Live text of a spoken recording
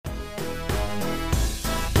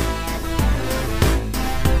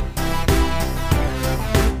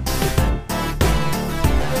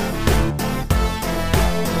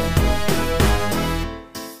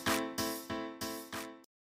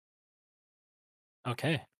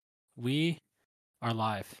Okay, we are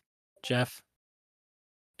live. Jeff,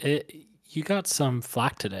 you got some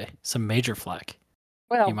flack today, some major flack,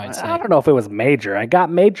 you Well, might I say. don't know if it was major. I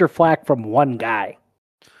got major flack from one guy.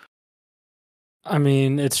 I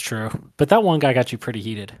mean, it's true, but that one guy got you pretty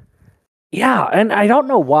heated. Yeah, and I don't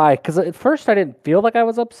know why, because at first I didn't feel like I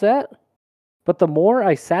was upset, but the more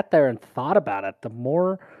I sat there and thought about it, the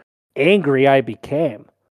more angry I became.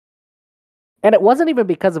 And it wasn't even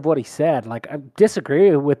because of what he said. Like, I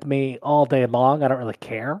disagree with me all day long. I don't really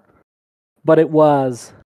care. But it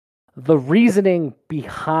was the reasoning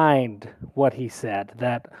behind what he said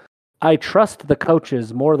that I trust the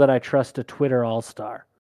coaches more than I trust a Twitter all star.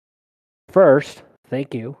 First,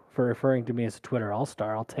 thank you for referring to me as a Twitter all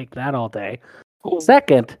star. I'll take that all day.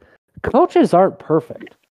 Second, coaches aren't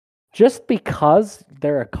perfect. Just because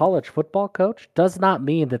they're a college football coach does not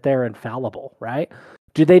mean that they're infallible, right?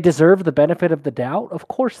 Do they deserve the benefit of the doubt? Of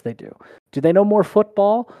course they do. Do they know more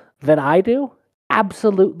football than I do?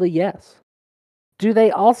 Absolutely yes. Do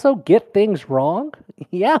they also get things wrong?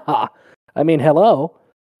 Yeah. I mean, hello.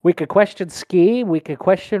 We could question scheme, we could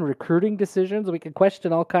question recruiting decisions, we could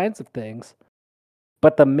question all kinds of things.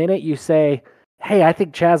 But the minute you say, hey, I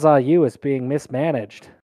think Chaz IU is being mismanaged,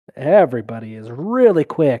 everybody is really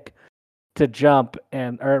quick to jump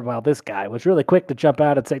this guy was really quick to jump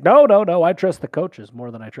out and say, no, I trust the coaches more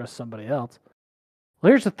than I trust somebody else.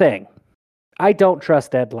 Well, here's the thing. I don't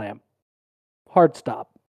trust Ed Lamb. Hard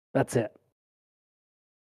stop. That's it.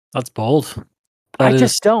 That's bold. I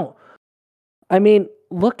just don't. I mean,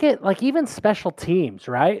 look at like even special teams,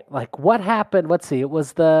 right? Like what happened? Let's see. It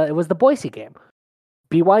was the Boise game.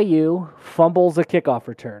 BYU fumbles a kickoff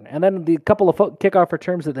return, and then the couple of kickoff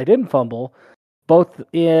returns that they didn't fumble, both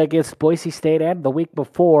against Boise State and the week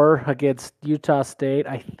before against Utah State,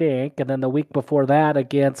 I think, and then the week before that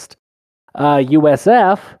against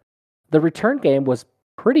USF, the return game was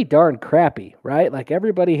pretty darn crappy, right? Like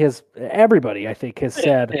everybody I think has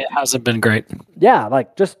said it hasn't been great. Yeah,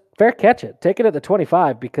 like just fair catch it. Take it at the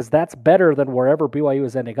 25 because that's better than wherever BYU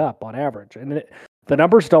is ending up on average. And the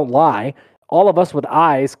numbers don't lie. All of us with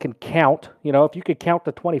eyes can count. You know, if you could count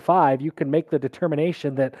to 25, you can make the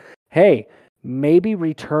determination that, hey, maybe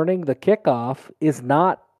returning the kickoff is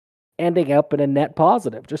not ending up in a net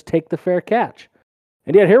positive. Just take the fair catch.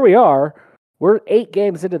 And yet here we are. We're 8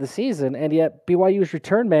 games into the season, and yet BYU's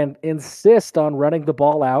return men insist on running the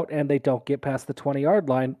ball out, and they don't get past the 20-yard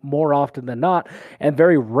line more often than not, and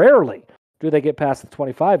very rarely do they get past the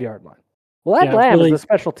 25-yard line. Well, Ed Lamb is the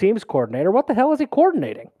special teams coordinator. What the hell is he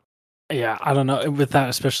coordinating? Yeah, I don't know with that,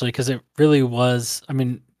 especially because it really was. I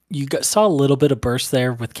mean, you saw a little bit of burst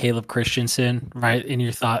there with Caleb Christensen, right? And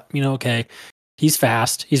you thought, okay, he's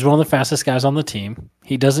fast. He's one of the fastest guys on the team.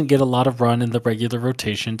 He doesn't get a lot of run in the regular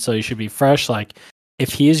rotation, so he should be fresh. Like,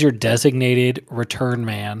 if he is your designated return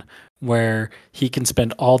man, where he can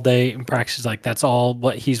spend all day in practice, like that's all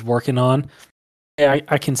what he's working on,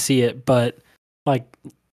 I can see it. But like,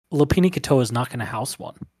 Lopini Katoa is not going to house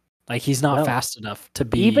one. Like, he's not fast enough to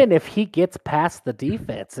be. Even if he gets past the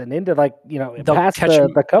defense and into past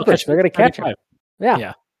the coverage, they're going to catch him.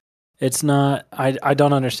 Yeah. It's not. I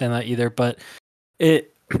don't understand that either. But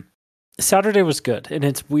Saturday was good, and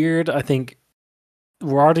it's weird. I think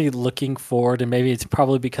we're already looking forward, and maybe it's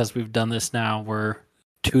probably because we've done this now. We're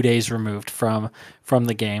 2 days removed from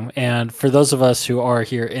the game, and for those of us who are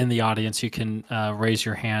here in the audience, you can raise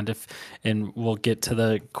your hand and we'll get to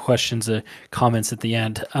the questions, comments at the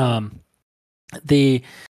end.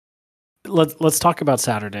 Let's talk about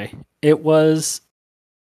Saturday. It was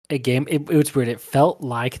a game. It was weird. It felt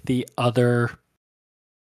like the other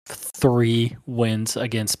 3 wins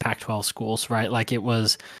against Pac-12 schools, right? Like it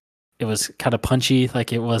was kind of punchy.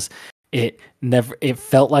 Like it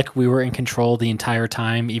felt like we were in control the entire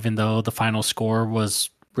time, even though the final score was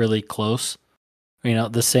really close.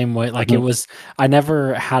 The same way, like it was, I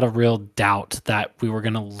never had a real doubt that we were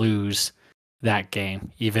going to lose that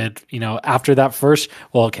game. Even, after that first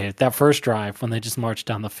drive when they just marched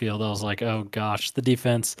down the field, I was like, oh gosh, the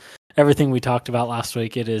defense, everything we talked about last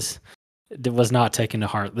week, it was not taken to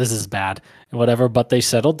heart. This is bad and whatever, but they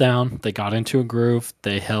settled down. They got into a groove.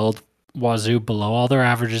 They held Wazzu below all their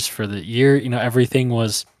averages for the year. Everything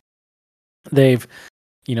was, they've,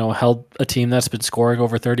 held a team that's been scoring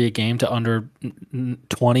over 30 a game to under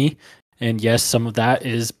 20. And yes, some of that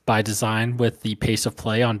is by design with the pace of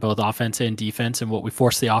play on both offense and defense and what we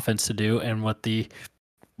force the offense to do and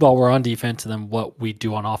while we're on defense and then what we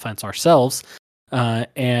do on offense ourselves.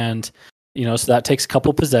 And so that takes a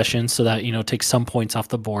couple possessions, so that, takes some points off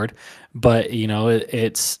the board. But,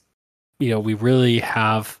 it's, we really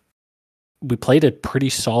have we played a pretty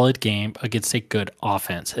solid game against a good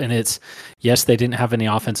offense. And yes, they didn't have any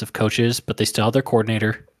offensive coaches, but they still had their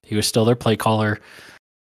coordinator. He was still their play caller,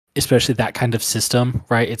 especially that kind of system,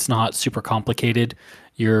 right? It's not super complicated.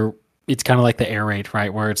 It's kind of like the air raid,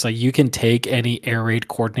 right? Where it's like you can take any air raid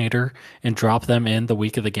coordinator and drop them in the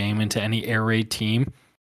week of the game into any air raid team,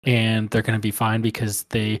 and they're going to be fine because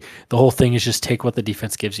the whole thing is just take what the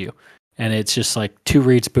defense gives you. And it's just like 2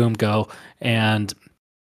 reads, boom, go. And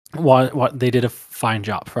what they did a fine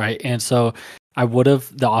job, right? And so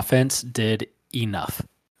the offense did enough,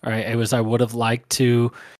 right? I would have liked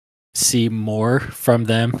to see more from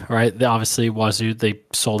them, right? Obviously, Wazzu, they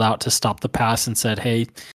sold out to stop the pass and said, hey,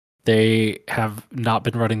 they have not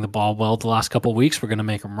been running the ball well the last couple of weeks. We're going to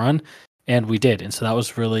make them run. And we did. And so that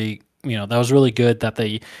was really, good that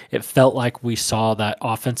it felt like we saw that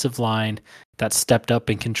offensive line that stepped up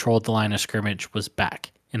and controlled the line of scrimmage was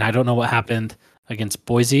back. And I don't know what happened against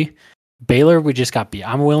Boise. Baylor, we just got beat.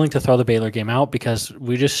 I'm willing to throw the Baylor game out because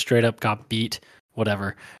we just straight up got beat,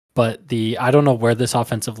 whatever. But I don't know where this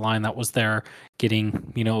offensive line that was there getting,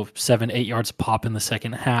 7-8 yards a pop in the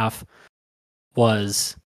second half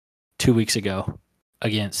was 2 weeks ago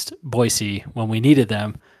against Boise when we needed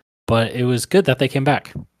them. But it was good that they came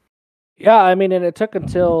back. Yeah, I mean, and it took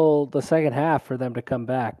until the second half for them to come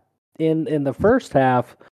back. In the first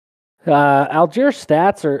half, Algiers'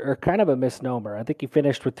 stats are kind of a misnomer. I think he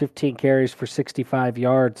finished with 15 carries for 65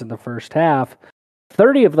 yards in the first half.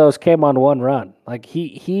 30 of those came on one run. Like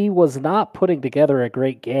he was not putting together a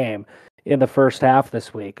great game in the first half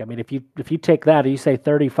this week. I mean, if you take that and you say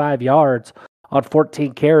 35 yards on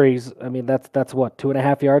 14 carries, I mean that's what,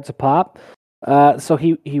 2.5 yards a pop. So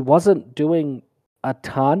he wasn't doing a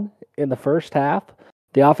ton in the first half.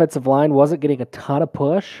 The offensive line wasn't getting a ton of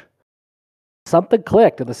push. Something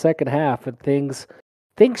clicked in the second half, and things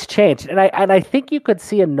changed. And I think you could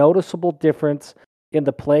see a noticeable difference in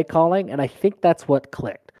the play calling, and I think that's what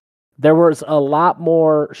clicked. There was a lot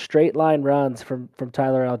more straight line runs from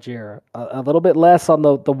Tyler Algier, a little bit less on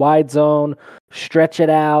the wide zone, stretch it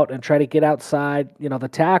out and try to get outside, the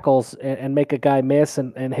tackles and make a guy miss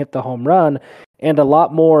and hit the home run, and a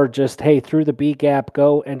lot more just, hey, through the B gap,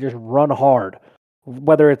 go and just run hard.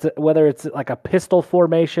 Whether it's like a pistol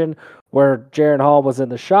formation where Jaron Hall was in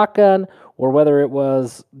the shotgun, or whether it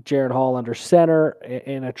was Jaron Hall under center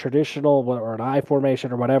in a traditional or an I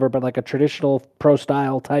formation or whatever, but like a traditional pro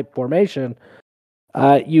style type formation,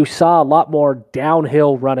 you saw a lot more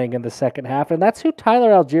downhill running in the second half, and that's who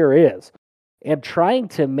Tyler Algier is. And trying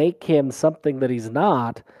to make him something that he's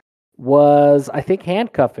not was, I think,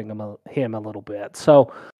 handcuffing him a little bit.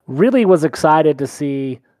 So really was excited to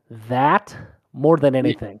see that more than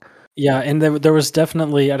anything. Yeah, and there was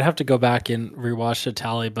definitely, I'd have to go back and rewatch the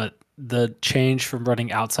tally, but the change from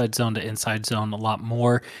running outside zone to inside zone a lot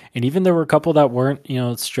more. And even there were a couple that weren't,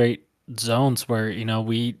 straight zones where,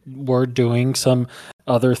 we were doing some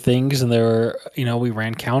other things, and there were, we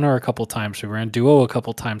ran counter a couple times, we ran duo a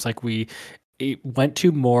couple times. Like it went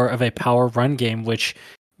to more of a power run game, which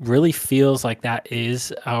really feels like that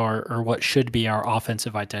is or what should be our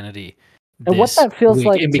offensive identity. And what that feels week.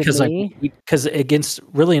 like And because to me, because against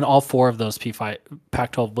really in all 4 of those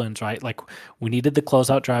Pac-12 wins, right? Like we needed the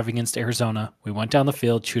closeout drive against Arizona. We went down the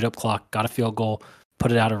field, chewed up clock, got a field goal,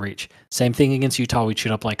 put it out of reach. Same thing against Utah. We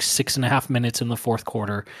chewed up like 6.5 minutes in the fourth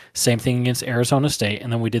quarter. Same thing against Arizona State,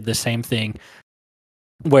 and then we did the same thing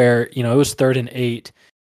where it was 3rd and 8,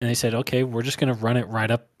 and they said, okay, we're just going to run it right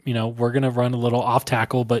up. We're going to run a little off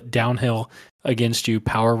tackle, but downhill against you,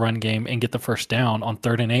 power run game, and get the first down on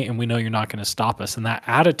 3rd and 8, and we know you're not going to stop us. And that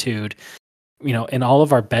attitude, in all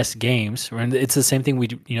of our best games, and it's the same thing we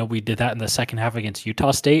did that in the second half against Utah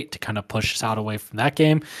State to kind of push us out away from that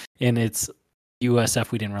game. And it's USF,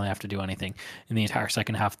 we didn't really have to do anything in the entire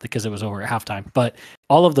second half because it was over at halftime. But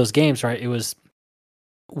all of those games, right,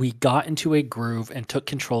 we got into a groove and took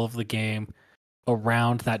control of the game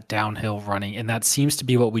around that downhill running, and that seems to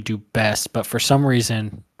be what we do best. But for some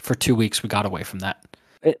reason, for 2 weeks, we got away from that.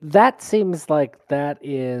 That seems like that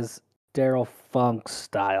is Daryl Funk's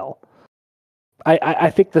style. I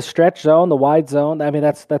think the stretch zone, the wide zone, I mean,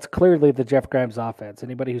 that's clearly the Jeff Grimes offense.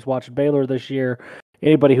 Anybody who's watched Baylor this year,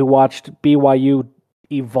 anybody who watched BYU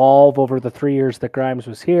evolve over the 3 years that Grimes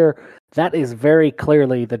was here, that is very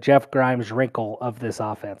clearly the Jeff Grimes wrinkle of this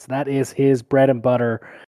offense. That is his bread and butter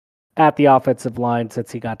at the offensive line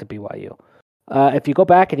since he got to BYU. If you go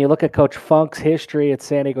back and you look at Coach Funk's history at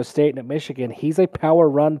San Diego State and at Michigan, he's a power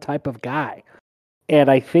run type of guy. And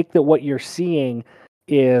I think that what you're seeing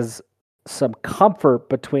is some comfort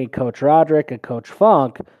between Coach Roderick and Coach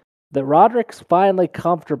Funk, that Roderick's finally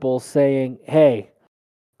comfortable saying, hey,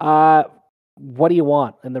 what do you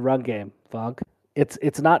want in the run game Funk.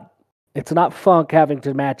 It's not Funk having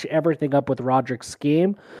to match everything up with Roderick's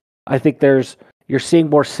scheme. I think you're seeing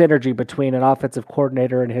more synergy between an offensive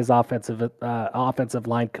coordinator and his offensive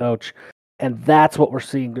line coach, and that's what we're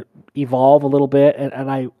seeing evolve a little bit.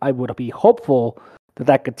 And I would be hopeful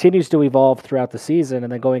that continues to evolve throughout the season,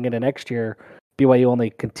 and then going into next year, BYU only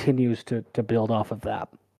continues to build off of that.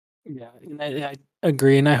 Yeah, and I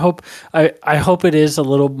agree, and I hope it is a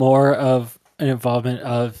little more of an involvement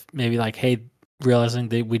of maybe like, hey, realizing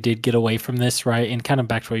that we did get away from this, right? And kind of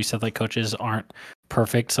back to what you said, like coaches aren't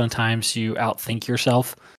perfect. Sometimes you outthink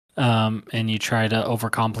yourself, and you try to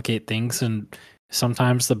overcomplicate things, and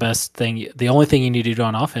sometimes the only thing you need to do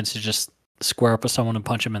on offense is just square up with someone and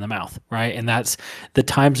punch them in the mouth, right? And that's the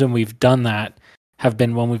times when we've done that have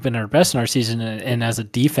been when we've been at our best in our season, and as a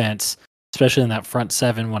defense, especially in that front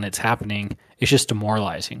seven when it's happening, it's just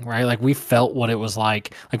demoralizing, right? Like we felt what it was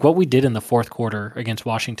like what we did in the fourth quarter against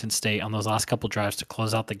Washington State on those last couple drives to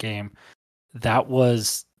close out the game. That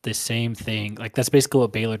was the same thing. Like that's basically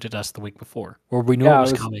what Baylor did us the week before, where we knew it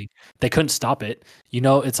was coming. They couldn't stop it.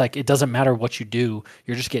 It's like it doesn't matter what you do,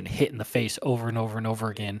 you're just getting hit in the face over and over and over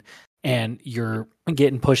again, and you're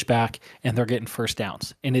getting pushed back, and they're getting first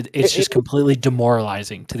downs, and it's just completely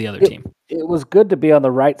demoralizing to the other team. It was good to be on the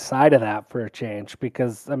right side of that for a change,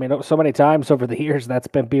 because I mean, so many times over the years that's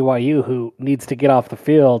been BYU who needs to get off the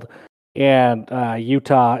field, and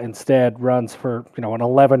Utah instead runs for an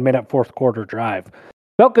 11-minute fourth quarter drive.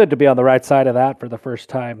 Felt good to be on the right side of that for the first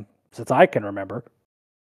time since I can remember.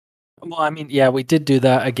 Well, I mean, yeah, we did do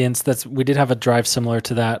that we did have a drive similar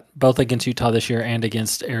to that, both against Utah this year and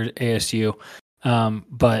against ASU.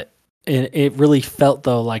 But it really felt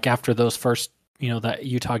though, like after those first, that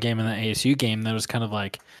Utah game and the ASU game, that was kind of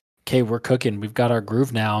like, okay, we're cooking. We've got our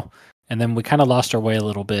groove now. And then we kind of lost our way a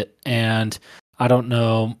little bit. And I don't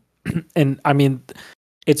know. And I mean,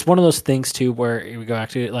 it's one of those things too, where we go back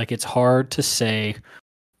to it, like it's hard to say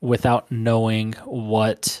without knowing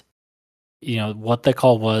what the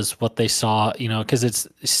call was, what they saw, because it's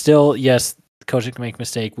still, yes, the coach can make a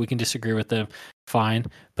mistake. We can disagree with them, fine.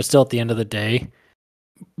 But still, at the end of the day,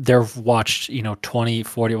 they've watched, 20,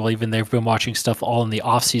 40, well, even they've been watching stuff all in the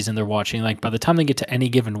off season. They're watching, like by the time they get to any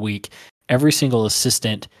given week, every single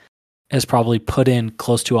assistant has probably put in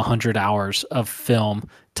close to 100 hours of film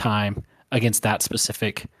time against that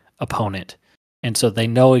specific opponent. And so they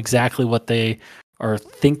know exactly what they or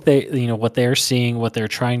think what they're seeing, what they're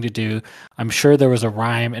trying to do. I'm sure there was a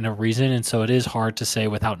rhyme and a reason, and so it is hard to say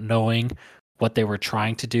without knowing what they were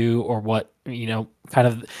trying to do or what, kind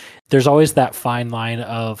of, there's always that fine line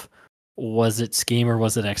of, was it scheme or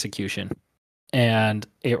was it execution? And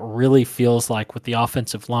it really feels like with the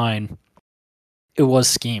offensive line, it was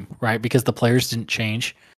scheme, right? Because the players didn't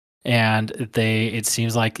change, and it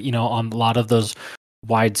seems like, on a lot of those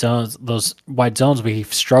wide zones,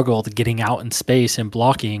 we've struggled getting out in space and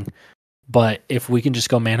blocking, but if we can just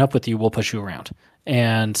go man up with you, we'll push you around.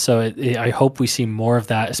 And so I hope we see more of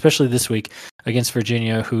that, especially this week against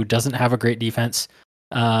Virginia, who doesn't have a great defense,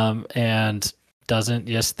 and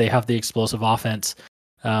yes, they have the explosive offense,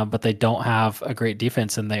 but they don't have a great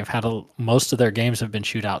defense, and they've had most of their games have been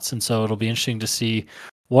shootouts. And so it'll be interesting to see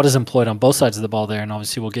what is employed on both sides of the ball there. And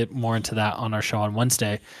obviously we'll get more into that on our show on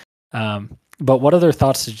Wednesday. But what other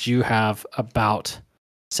thoughts did you have about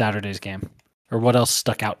Saturday's game, or what else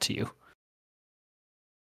stuck out to you?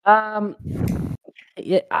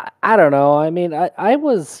 Yeah, I don't know. I mean, I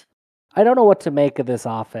don't know what to make of this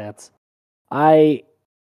offense. The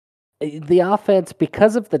offense,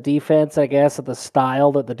 because of the defense, I guess, of the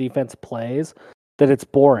style that the defense plays, that it's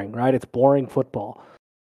boring, right? It's boring football.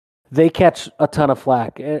 They catch a ton of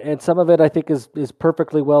flack, and some of it I think is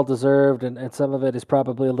perfectly well deserved, and some of it is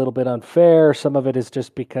probably a little bit unfair. Some of it is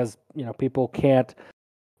just because people can't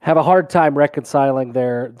have a hard time reconciling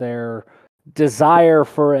their desire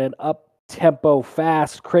for an up-tempo,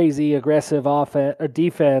 fast, crazy, aggressive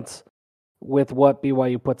defense with what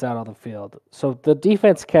BYU puts out on the field. So the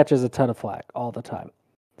defense catches a ton of flack all the time.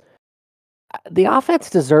 The offense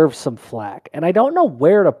deserves some flack, and I don't know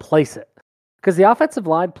where to place it. Because the offensive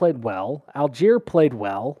line played well, Algier played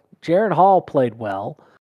well, Jaron Hall played well.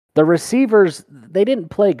 The receivers, they didn't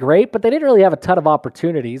play great, but they didn't really have a ton of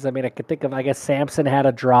opportunities. I mean, I could think of, I guess, Sampson had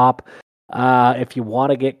a drop. If you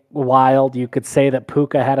want to get wild, you could say that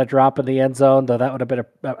Puka had a drop in the end zone, though that would have been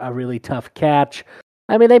a really tough catch.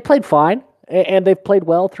 I mean, they played fine, and they've played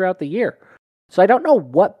well throughout the year. So I don't know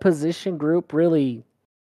what position group really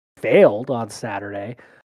failed on Saturday.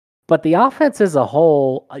 But the offense as a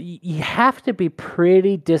whole, you have to be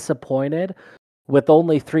pretty disappointed with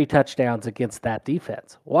only 3 touchdowns against that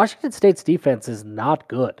defense. Washington State's defense is not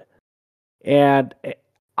good. And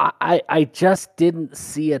I just didn't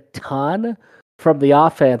see a ton from the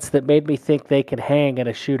offense that made me think they could hang in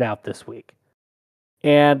a shootout this week.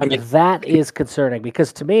 And that is concerning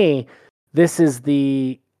because to me, this is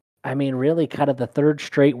really kind of the third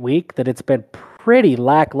straight week that it's been pretty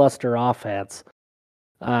lackluster offense.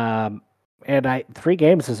 And 3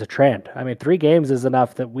 games is a trend. 3 games is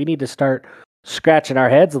enough that we need to start scratching our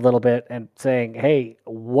heads a little bit and saying, hey,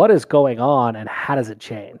 what is going on and how does it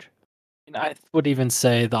change? I would even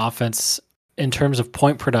say the offense, in terms of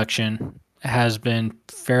point production, has been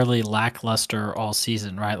fairly lackluster all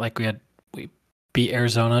season, right? Like we beat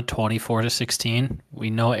Arizona 24-16. We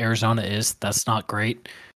know what Arizona is. That's not great.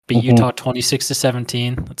 Beat Utah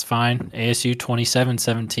 26-17. That's fine. ASU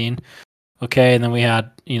 27-17. Okay, and then we had,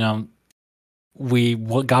 we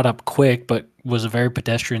got up quick, but was a very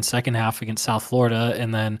pedestrian second half against South Florida,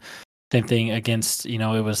 and then same thing against, it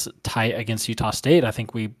was tight against Utah State. I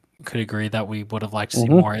think we could agree that we would have liked to see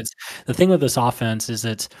more. It's the thing with this offense is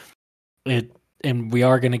and we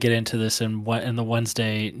are going to get into this in the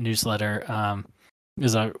Wednesday newsletter.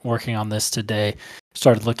 As I'm working on this today,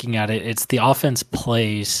 started looking at it. It's the offense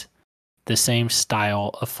plays the same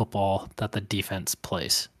style of football that the defense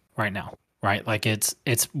plays right now, right? Like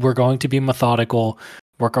we're going to be methodical,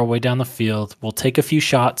 work our way down the field. We'll take a few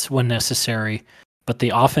shots when necessary, but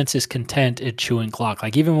the offense is content at chewing clock.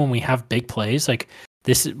 Like even when we have big plays, like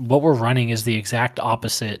what we're running is the exact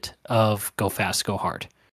opposite of go fast, go hard,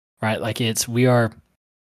 right? Like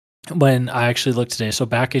when I actually looked today, so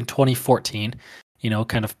back in 2014,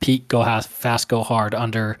 kind of peak go fast, go hard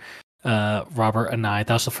under Robert and I.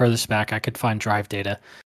 That was the furthest back I could find drive data.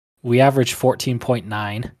 We averaged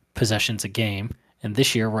 14.9 possessions a game, and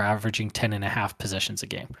this year we're averaging 10.5 possessions a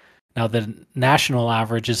game. Now, the national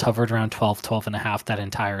average has hovered around 12.5 that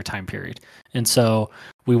entire time period. And so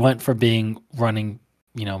we went from running,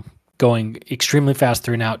 going extremely fast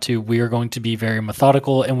through and out to we are going to be very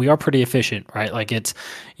methodical, and we are pretty efficient, right? Like it's,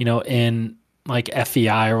 in like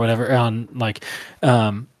FEI or whatever on like,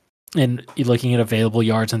 and looking at available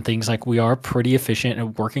yards and things, like we are pretty efficient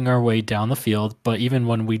at working our way down the field. But even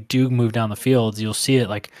when we do move down the field, you'll see it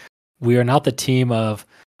like we are not the team of,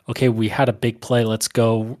 okay, we had a big play, let's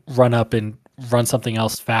go run up and run something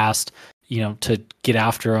else fast, to get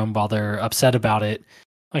after them while they're upset about it.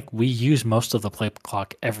 Like we use most of the play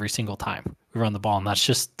clock every single time we run the ball. And that's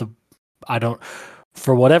just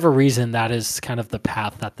for whatever reason, that is kind of the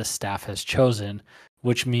path that the staff has chosen,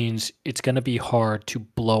 which means it's going to be hard to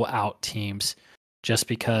blow out teams just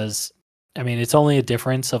because, it's only a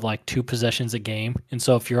difference of like 2 possessions a game. And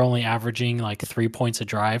so if you're only averaging like 3 points a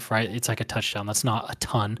drive, right, it's like a touchdown. That's not a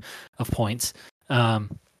ton of points.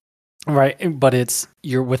 Right. But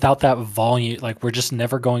you're without that volume, like we're just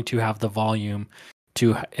never going to have the volume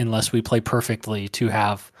unless we play perfectly to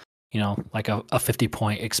have, like a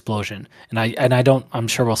 50-point explosion. And I'm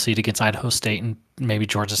sure we'll see it against Idaho State and maybe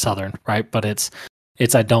Georgia Southern, right? But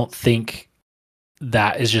I don't think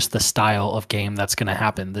that is just the style of game that's going to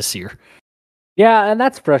happen this year. Yeah, and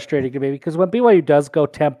that's frustrating to me because when BYU does go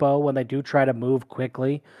tempo, when they do try to move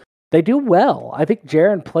quickly, they do well. I think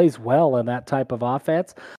Jaron plays well in that type of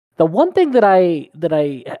offense. The one thing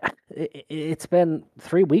it's been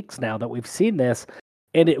 3 weeks now that we've seen this,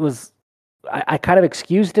 and I kind of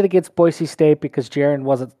excused it against Boise State because Jaron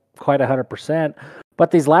wasn't quite 100%.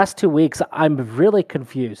 But these last 2 weeks, I'm really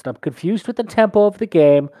confused. I'm confused with the tempo of the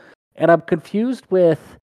game, and I'm confused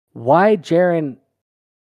with why Jaron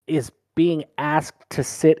is being asked to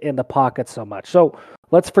sit in the pocket so much. So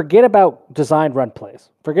let's forget about designed run plays.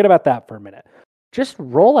 Forget about that for a minute. Just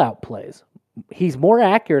rollout plays. He's more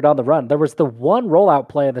accurate on the run. There was the one rollout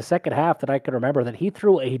play in the second half that I can remember that he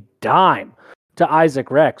threw a dime to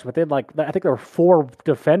Isaac Rex within I think there were 4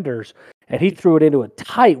 defenders, and he threw it into a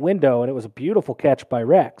tight window, and it was a beautiful catch by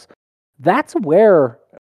Rex. That's where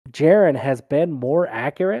Jaron has been more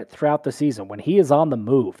accurate throughout the season. When he is on the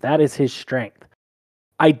move, that is his strength.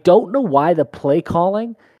 I don't know why the play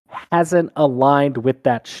calling hasn't aligned with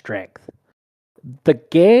that strength. The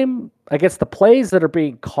game, I guess the plays that are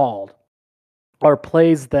being called are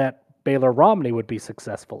plays that Baylor Romney would be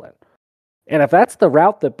successful in. And if that's the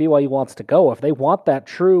route that BYU wants to go, if they want that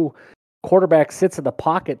true quarterback sits in the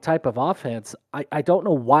pocket type of offense, I don't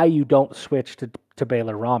know why you don't switch to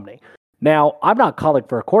Baylor Romney. Now, I'm not calling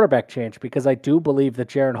for a quarterback change because I do believe that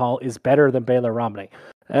Jaren Hall is better than Baylor Romney.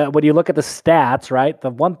 When you look at the stats, right, the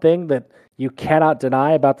one thing that you cannot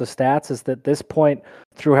deny about the stats is that at this point,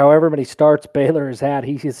 through however many starts Baylor has had,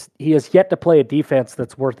 he has yet to play a defense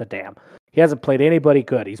that's worth a damn. He hasn't played anybody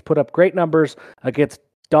good. He's put up great numbers against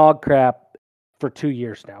dog crap for 2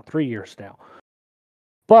 years now, 3 years now.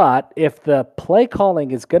 But if the play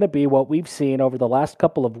calling is going to be what we've seen over the last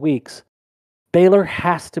couple of weeks, Baylor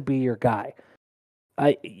has to be your guy.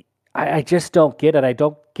 I just don't get it. I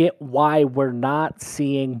don't get why we're not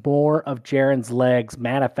seeing more of Jaren's legs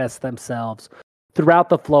manifest themselves throughout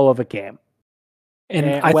the flow of a game.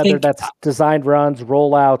 And I whether think that's designed runs,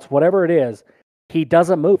 rollouts, whatever it is, he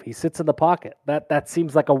doesn't move. He sits in the pocket. That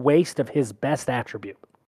seems like a waste of his best attribute.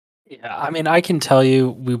 Yeah, I mean, I can tell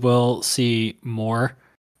you we will see more,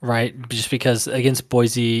 right? Just because against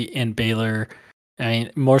Boise and Baylor, I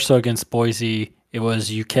mean, more so against Boise, it was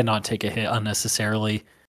you cannot take a hit unnecessarily.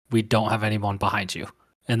 We don't have anyone behind you.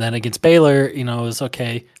 And then against Baylor, it was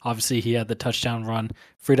okay. Obviously, he had the touchdown run,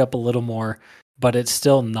 freed up a little more, but it's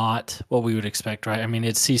still not what we would expect, right? I mean,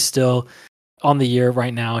 he's still on the year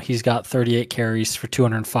right now. He's got 38 carries for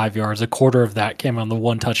 205 yards. A quarter of that came on the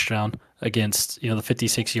one touchdown against the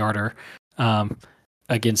 56-yarder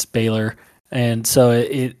against Baylor. And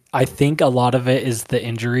so I think a lot of it is the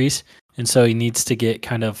injuries, and so he needs to get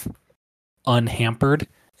kind of unhampered,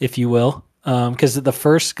 if you will,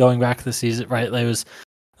 because going back to the season, right? It was,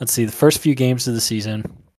 let's see, the first few games of the season,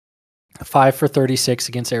 5 for 36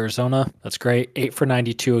 against Arizona. That's great. 8 for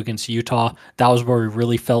 92 against Utah. That was where we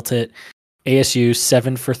really felt it. ASU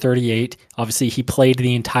 7 for 38. Obviously, he played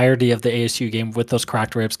the entirety of the ASU game with those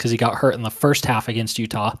cracked ribs because he got hurt in the first half against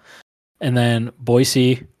Utah. And then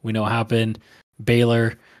Boise, we know what happened.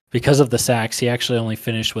 Baylor, because of the sacks, he actually only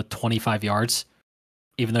finished with 25 yards,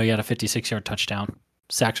 even though he had a 56-yard touchdown.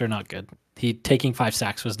 Sacks are not good. Taking 5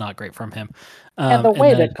 sacks was not great from him. And the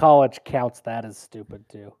way that college counts that is stupid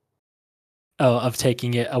too. Oh, of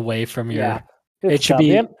taking it away from your... Yeah. It should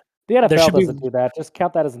be... The NFL doesn't do that. Just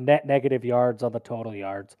count that as net negative yards on the total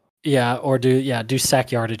yards. Yeah, or do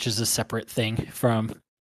sack yardage as a separate thing from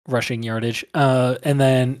rushing yardage. And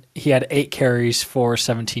then he had 8 carries for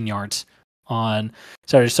 17 yards on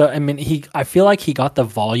Saturday. So I mean, I feel like he got the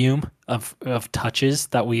volume of touches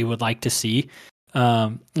that we would like to see.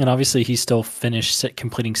 And obviously, he still finished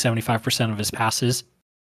completing 75% of his passes.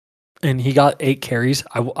 And he got 8 carries.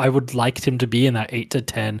 I would like him to be in that 8 to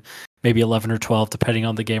 10, maybe 11 or 12, depending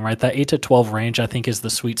on the game, right? That 8 to 12 range, I think, is the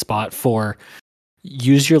sweet spot for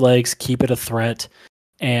use your legs, keep it a threat.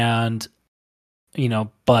 And,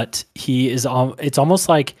 but it's almost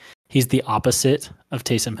like he's the opposite of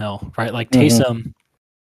Taysom Hill, right? Like Taysom,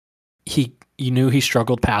 you knew he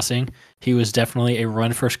struggled passing. He was definitely a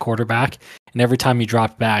run-first quarterback. And every time he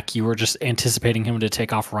dropped back, you were just anticipating him to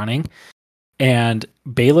take off running. And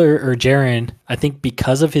Baylor or Jaren, I think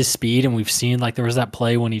because of his speed, and we've seen like there was that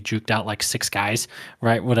play when he juked out like 6 guys,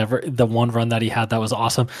 right? Whatever, the one run that he had, that was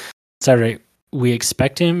awesome. Saturday, we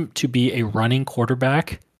expect him to be a running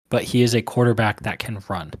quarterback, but he is a quarterback that can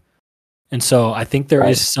run. And so I think there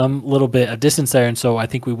is some little bit of distance there. And so I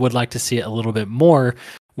think we would like to see it a little bit more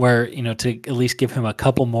where, to at least give him a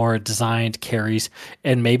couple more designed carries.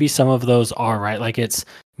 And maybe some of those are, right? Like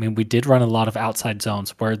we did run a lot of outside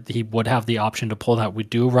zones where he would have the option to pull that. We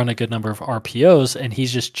do run a good number of RPOs, and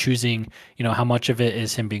he's just choosing, how much of it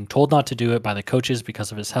is him being told not to do it by the coaches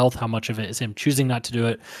because of his health, how much of it is him choosing not to do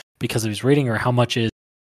it because of his reading, or how much is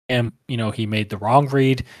him, he made the wrong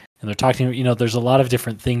read and they're talking, there's a lot of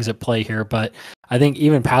different things at play here. But I think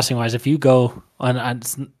even passing wise, if you go on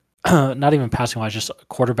not even passing wise, just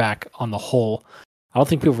quarterback on the whole, I don't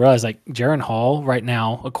think people realize like Jaren Hall right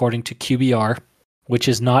now, according to QBR, which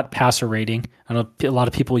is not passer rating. I know a lot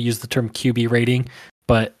of people use the term QB rating,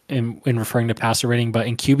 but in referring to passer rating, but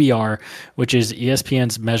in QBR, which is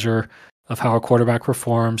ESPN's measure of how a quarterback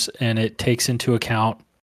performs, and it takes into account,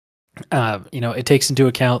 how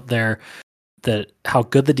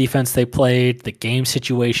good the defense they played, the game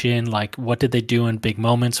situation, like what did they do in big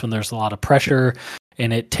moments when there's a lot of pressure,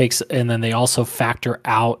 and then they also factor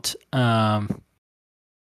out.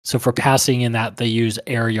 So for passing in that, they use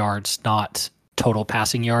air yards, not total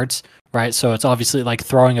passing yards, right? So it's obviously like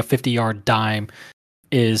throwing a 50-yard dime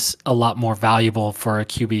is a lot more valuable for a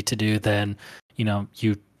QB to do than,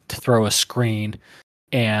 you throw a screen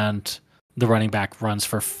and the running back runs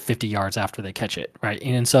for 50 yards after they catch it, right?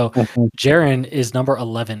 And so Jaren is number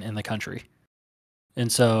 11 in the country.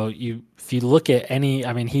 And so if you look at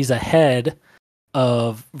he's ahead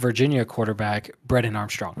of Virginia quarterback Brennan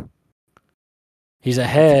Armstrong. He's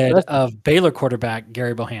ahead of Baylor quarterback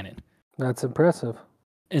Gary Bohannon. That's impressive.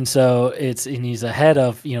 And so he's ahead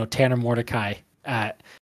of, Tanner Mordecai at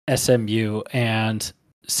SMU and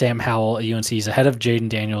Sam Howell at UNC. He's ahead of Jaden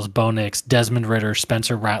Daniels, Bo Nix, Desmond Ritter,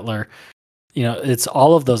 Spencer Rattler. It's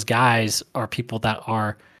all of those guys are people that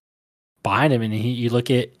are behind him. And you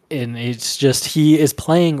look at, and it's just, he is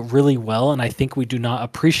playing really well. And I think we do not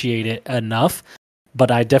appreciate it enough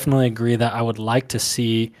but I definitely agree that I would like to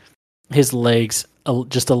see his legs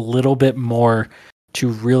just a little bit more to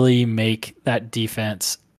really make that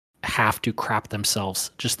defense have to crap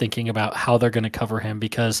themselves just thinking about how they're going to cover him,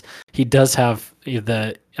 because he does have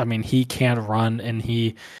he can run, and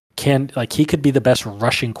he could be the best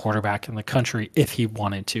rushing quarterback in the country if he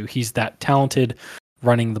wanted to. He's that talented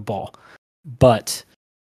running the ball, but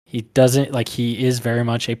he doesn't, he is very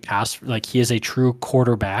much he is a true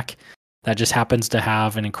quarterback that just happens to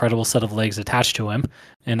have an incredible set of legs attached to him,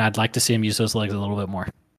 and I'd like to see him use those legs a little bit more.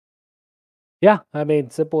 Yeah, I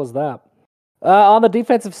mean, simple as that. On the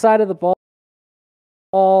defensive side of the ball,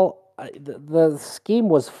 the scheme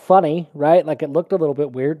was funny, right? Like, it looked a little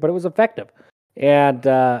bit weird, but it was effective. And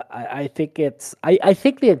I think I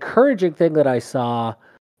think the encouraging thing that I saw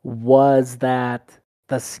was that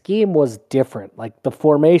the scheme was different. Like, the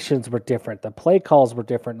formations were different, the play calls were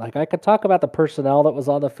different. Like, I could talk about the personnel that was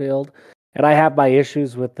on the field, and I have my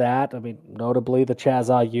issues with that. I mean, notably the Chaz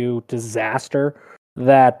Ayu disaster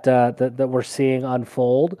that we're seeing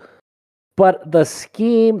unfold. But the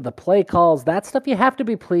scheme, the play calls, that stuff you have to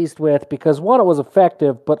be pleased with, because one, it was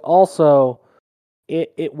effective, but also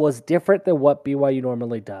it was different than what BYU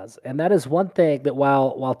normally does. And that is one thing that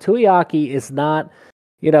while Tuiaki is not,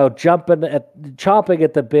 chomping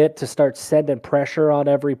at the bit to start sending pressure on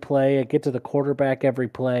every play and get to the quarterback every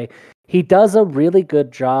play, he does a really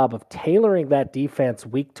good job of tailoring that defense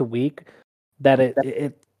week to week, that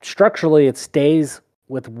it structurally it stays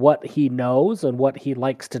with what he knows and what he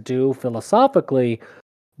likes to do philosophically,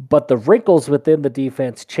 but the wrinkles within the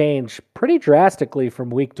defense change pretty drastically from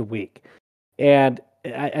week to week. And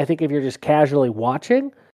I think if you're just casually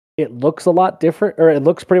watching, it looks a lot different, or it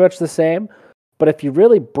looks pretty much the same. But if you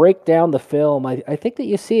really break down the film, I think that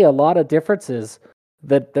you see a lot of differences,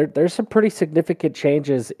 that there's some pretty significant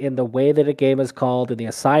changes in the way that a game is called, in the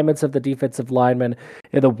assignments of the defensive linemen,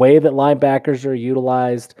 in the way that linebackers are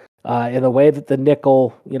utilized, in the way that the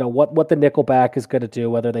nickel, what the nickel back is going to do,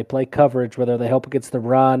 whether they play coverage, whether they help against the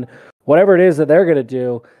run, whatever it is that they're going to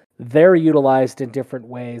do, they're utilized in different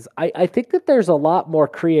ways. I think that there's a lot more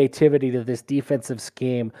creativity to this defensive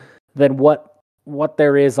scheme than what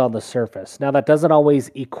there is on the surface. Now, that doesn't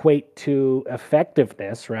always equate to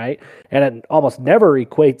effectiveness, right? And it almost never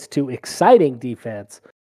equates to exciting defense.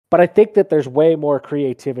 But I think that there's way more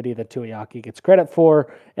creativity than Tuiaki gets credit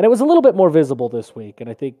for, and it was a little bit more visible this week, and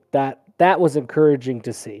I think that was encouraging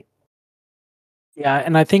to see. Yeah,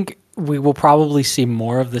 and I think we will probably see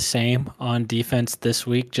more of the same on defense this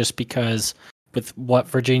week, just because with what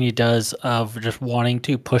Virginia does of just wanting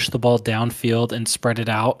to push the ball downfield and spread it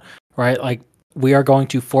out, right? Like, we are going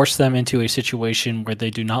to force them into a situation where they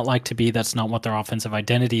do not like to be. That's not what their offensive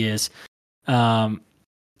identity is. And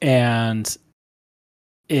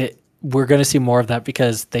we're going to see more of that,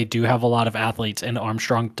 because they do have a lot of athletes, and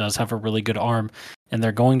Armstrong does have a really good arm, and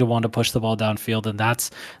they're going to want to push the ball downfield. And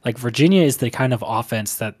that's like, Virginia is the kind of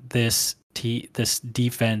offense that this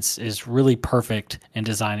defense is really perfect in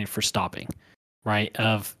designing for stopping, right?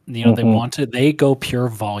 They go pure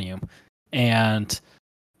volume. And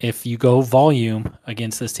if you go volume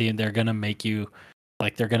against this team, they're going to make you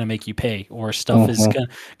pay, or stuff is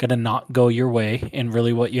going to not go your way. And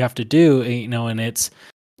really what you have to do, and it's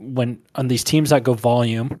when on these teams that go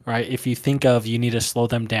volume, right? If you think of, you need to slow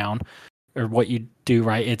them down, or what you do,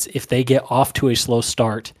 right? It's if they get off to a slow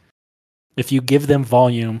start, if you give them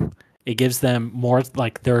volume, it gives them more,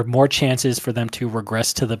 there are more chances for them to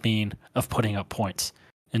regress to the mean of putting up points.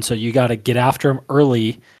 And so you got to get after them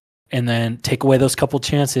early, and then take away those couple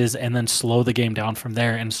chances, and then slow the game down from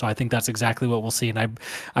there. And so I think that's exactly what we'll see. And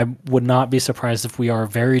I would not be surprised if we are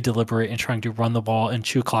very deliberate in trying to run the ball and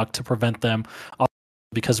chew clock to prevent them,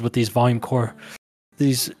 because with these volume core,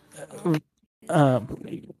 I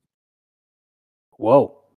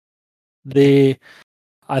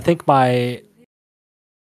think was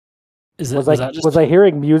I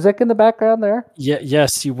hearing music in the background there? Yeah,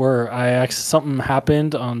 yes, you were. Something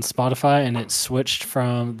happened on Spotify, and it switched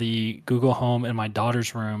from the Google Home in my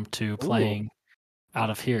daughter's room to playing out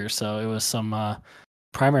of here. So it was some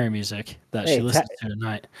primary music that she listens to at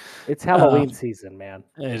night. It's Halloween season, man.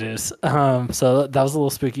 It is. So that was a little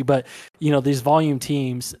spooky, but these volume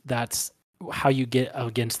teams, that's how you get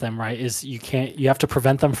against them, right? Is you have to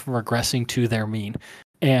prevent them from regressing to their mean.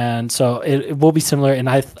 And so it will be similar. And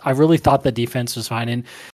I really thought the defense was fine. And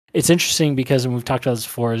it's interesting because, and we've talked about this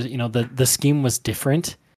before, the scheme was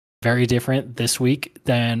different, very different this week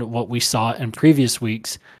than what we saw in previous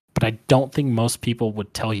weeks. But I don't think most people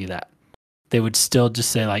would tell you that. They would still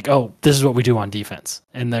just say, like, oh, this is what we do on defense.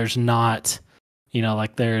 And there's not,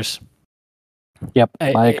 there's. Yep,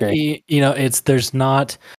 I agree. There's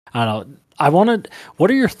not, I don't know. What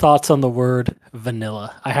are your thoughts on the word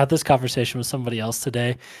vanilla? I had this conversation with somebody else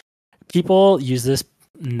today. People use this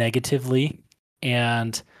negatively,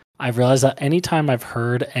 and I've realized that anytime I've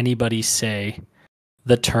heard anybody say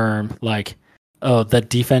the term like, oh, the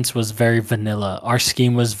defense was very vanilla, our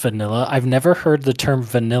scheme was vanilla, I've never heard the term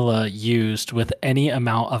vanilla used with any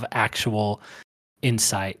amount of actual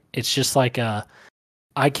insight. It's just like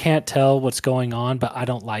I can't tell what's going on, but I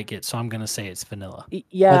don't like it, so I'm gonna say it's vanilla.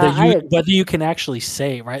 Yeah, Whether you can actually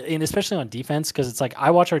say it, right, and especially on defense, because it's like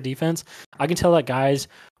I watch our defense, I can tell that guys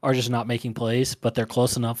are just not making plays, but they're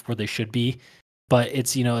close enough where they should be. But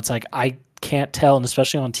it's it's like I can't tell, and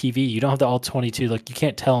especially on TV, you don't have the all 22. Like you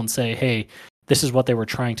can't tell and say, hey, this is what they were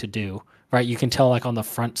trying to do, right? You can tell like on the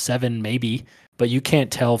front seven maybe, but you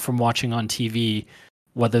can't tell from watching on TV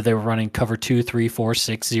whether they were running cover 2, 3, 4,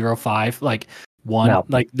 6, 0, 5, like one. No.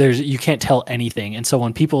 Like you can't tell anything. And so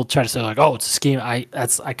when people try to say like, oh, it's a scheme, I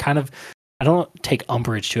don't take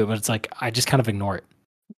umbrage to it, but it's like I just kind of ignore it.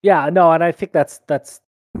 Yeah, no, and I think that's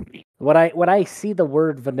when I see the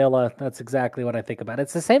word vanilla, that's exactly what I think about.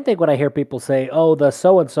 It's the same thing when I hear people say, "Oh, the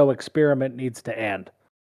so and so experiment needs to end."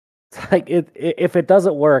 It's like if it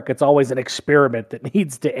doesn't work, it's always an experiment that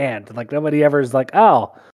needs to end. Like nobody ever is like,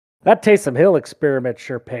 "Oh, that Taysom Hill experiment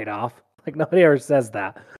sure paid off." Like nobody ever says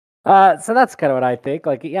that. So that's kind of what I think.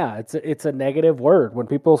 Like, yeah, it's a negative word when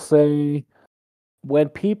people say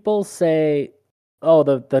oh,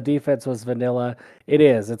 the defense was vanilla. It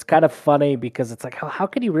is. It's kind of funny because it's like, how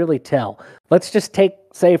can you really tell? Let's just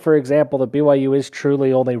say, for example, that BYU is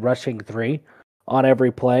truly only rushing 3 on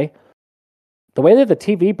every play. The way that the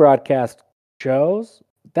TV broadcast shows,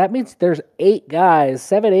 that means there's 8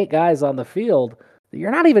 guys on the field that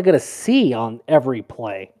you're not even going to see on every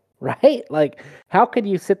play, right? Like, how can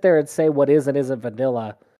you sit there and say what is and isn't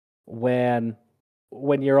vanilla when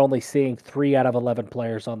you're only seeing 3 out of 11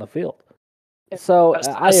 players on the field? So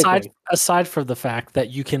aside from the fact that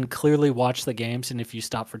you can clearly watch the games, and if you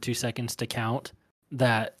stop for 2 seconds to count,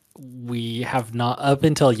 that we have not up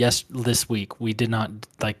until this week we did not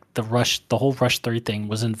like the whole rush 3 thing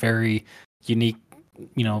was in very unique,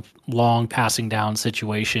 long passing down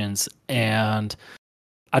situations, and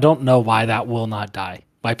I don't know why that will not die.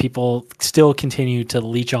 Why people still continue to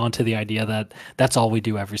leech on to the idea that that's all we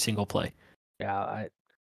do every single play. Yeah,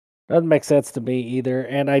 doesn't make sense to me either.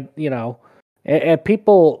 And and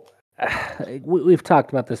people, we've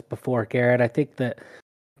talked about this before, Garrett. I think that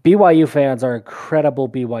BYU fans are incredible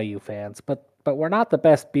BYU fans, but we're not the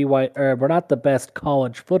best we're not the best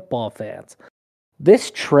college football fans.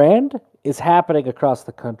 This trend is happening across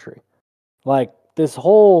the country. Like this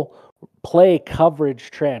whole play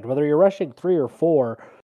coverage trend, whether you're rushing 3 or 4,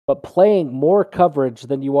 but playing more coverage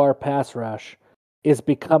than you are pass rush is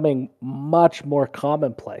becoming much more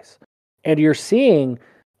commonplace. And you're seeing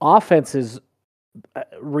offenses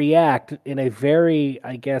react in a very,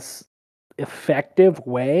 I guess, effective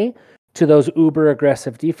way to those uber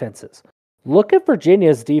aggressive defenses. Look at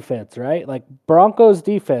Virginia's defense, right? Like Broncos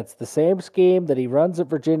defense, the same scheme that he runs at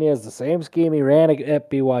Virginia is the same scheme he ran at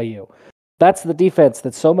BYU. That's the defense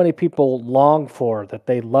that so many people long for, that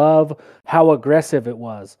they love how aggressive it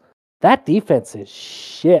was. That defense is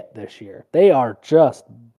shit this year. They are just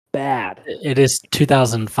bad. It is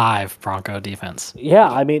 2005 Bronco defense. Yeah,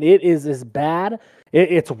 I mean, it is as bad.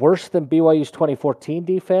 It's worse than BYU's 2014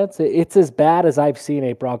 defense. It's as bad as I've seen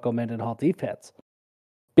a Bronco Mendenhall defense.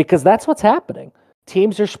 Because that's what's happening.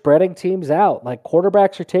 Teams are spreading teams out. Like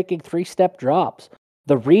quarterbacks are taking 3-step drops.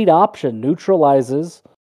 The read option neutralizes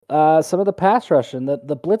some of the pass rush and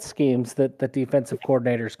the blitz schemes that the defensive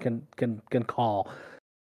coordinators can call.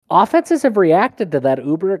 Offenses have reacted to that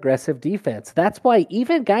uber aggressive defense. That's why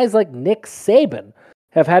even guys like Nick Saban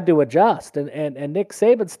have had to adjust. And Nick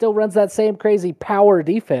Saban still runs that same crazy power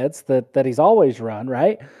defense that he's always run,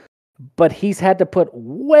 right? But he's had to put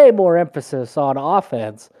way more emphasis on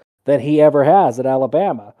offense than he ever has at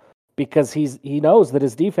Alabama, because he knows that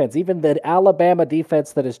his defense, even the Alabama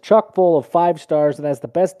defense that is chock full of 5 stars and has the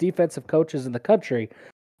best defensive coaches in the country,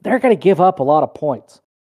 they're going to give up a lot of points.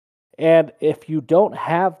 And if you don't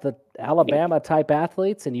have the Alabama-type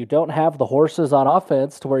athletes and you don't have the horses on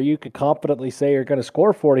offense to where you could confidently say you're going to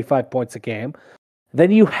score 45 points a game, then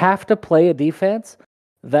you have to play a defense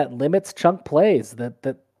that limits chunk plays.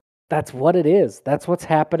 That's what it is. That's what's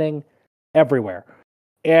happening everywhere.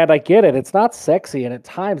 And I get it. It's not sexy, and at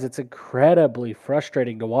times it's incredibly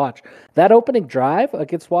frustrating to watch. That opening drive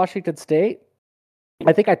against Washington State,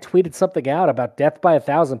 I think I tweeted something out about death by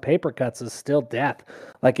 1,000 paper cuts is still death.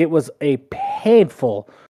 Like, it was a painful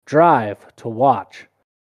drive to watch.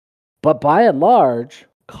 But by and large,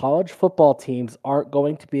 college football teams aren't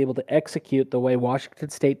going to be able to execute the way Washington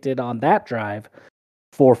State did on that drive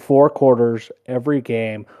for 4 quarters every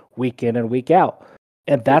game, week in and week out.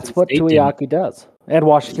 And that's what Tuiaki does. And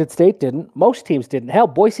Washington State didn't. Most teams didn't. Hell,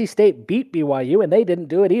 Boise State beat BYU, and they didn't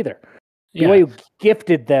do it either. Yeah. BYU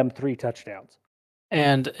gifted them 3 touchdowns.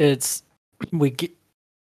 And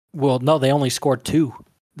no, they only scored 2.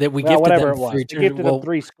 That we gifted them 3. We gifted them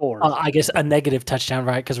 3 scores. I guess a negative touchdown,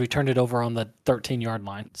 right? Because we turned it over on the 13-yard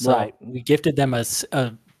line. So we gifted them a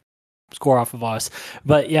score off of us.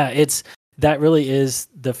 But yeah, that really is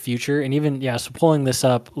the future. And even so pulling this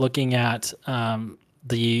up, looking at I'm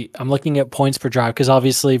looking at points per drive, because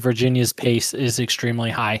obviously Virginia's pace is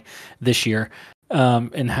extremely high this year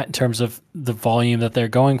in terms of the volume that they're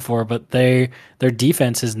going for. But their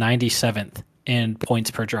defense is 97th in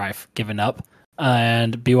points per drive given up.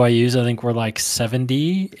 And BYU's, I think, were like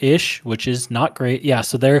 70-ish, which is not great. Yeah,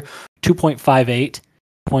 so they're 2.58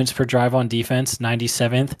 points per drive on defense,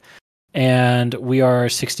 97th. And we are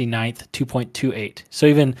 69th, 2.28. So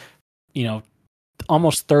even,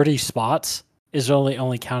 almost 30 spots is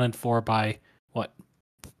only counted for by,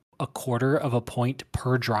 a quarter of a point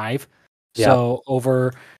per drive. Yeah. So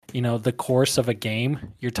over, the course of a game,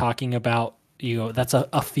 you're talking about, that's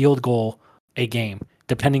a field goal a game,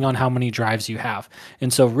 depending on how many drives you have.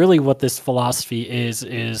 And so really what this philosophy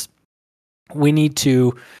is we need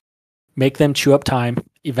to make them chew up time.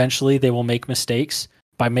 Eventually they will make mistakes.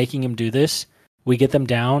 By making them do this, we get them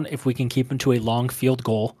down. If we can keep them to a long field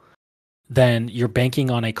goal, then you're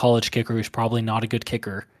banking on a college kicker who's probably not a good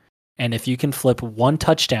kicker. And if you can flip 1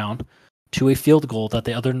 touchdown to a field goal that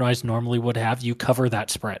they otherwise normally would have, you cover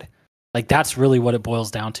that spread. Like, that's really what it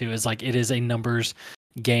boils down to, is like, it is a numbers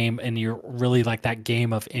game, and you're really like that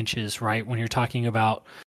game of inches, right? When you're talking about,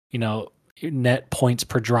 net points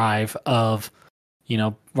per drive of,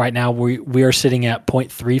 right now we are sitting at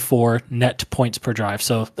 0.34 net points per drive.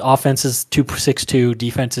 So the offense is 262,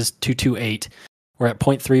 defense is 228. We're at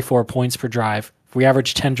 0.34 points per drive. If we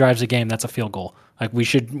average 10 drives a game, that's a field goal. Like, we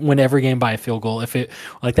should win every game by a field goal. If it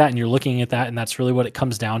like that, and you're looking at that, and that's really what it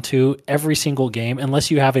comes down to every single game,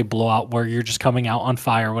 unless you have a blowout where you're just coming out on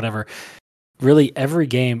fire or whatever. Really, every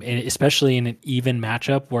game, especially in an even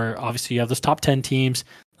matchup where obviously you have those top 10 teams,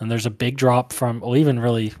 and there's a big drop from, even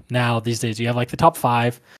really now these days, you have like the top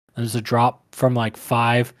 5, and there's a drop from like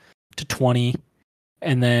 5 to 20,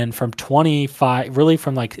 and then from 25, really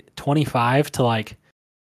from like 25 to like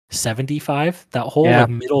 75, that whole like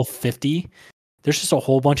middle 50, there's just a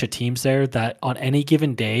whole bunch of teams there that on any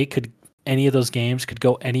given day any of those games could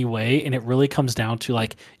go any way, and it really comes down to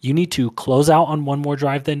like, you need to close out on one more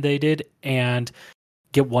drive than they did and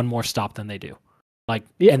get one more stop than they do. Like,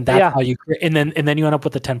 and that's how you, and then you end up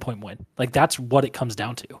with a 10-point win. Like, that's what it comes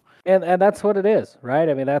down to. And that's what it is, right?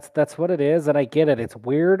 I mean, that's what it is, and I get it. It's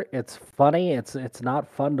weird, it's funny, it's not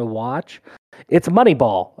fun to watch. It's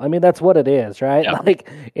Moneyball. I mean, that's what it is, right? Yep. Like,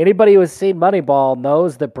 anybody who has seen Moneyball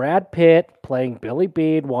knows that Brad Pitt playing Billy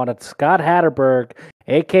Beane wanted Scott Hatterberg,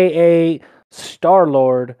 aka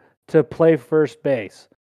Star-Lord, to play first base.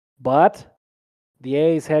 But the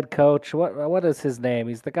A's head coach, what is his name?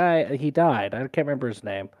 He's the guy, he died. I can't remember his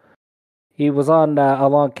name. He was on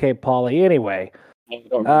Along Cape Poly. Anyway,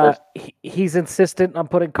 he's insistent on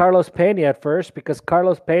putting Carlos Pena at first because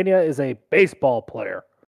Carlos Pena is a baseball player.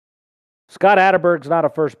 Scott Hatterberg's not a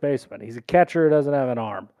first baseman. He's a catcher who doesn't have an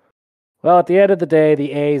arm. Well, at the end of the day,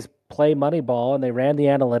 the A's play Moneyball, and they ran the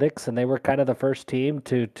analytics, and they were kind of the first team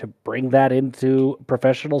to bring that into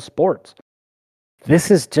professional sports. This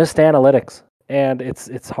is just analytics, and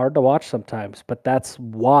it's hard to watch sometimes, but that's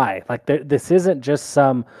why. Like, this isn't just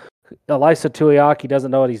some Elisa Tuiaki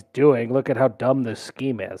doesn't know what he's doing. Look at how dumb this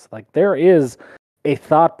scheme is. Like, there is a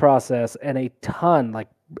thought process and a ton. Like,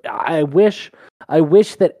 I wish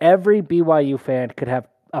that every BYU fan could have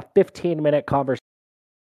a 15-minute conversation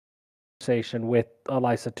with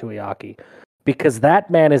Elisa Tuiaki, because that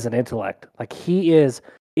man is an intellect. Like, he is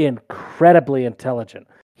incredibly intelligent.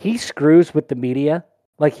 He screws with the media.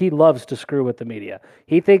 Like, he loves to screw with the media.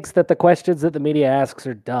 He thinks that the questions that the media asks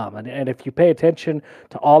are dumb. And if you pay attention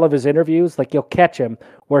to all of his interviews, like, you'll catch him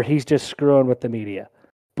where he's just screwing with the media.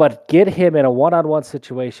 But get him in a one-on-one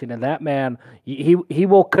situation, and that man, he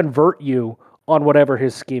will convert you on whatever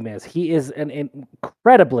his scheme is. He is an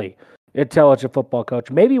incredibly intelligent football coach,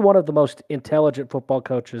 maybe one of the most intelligent football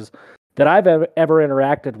coaches that I've ever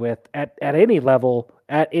interacted with at any level,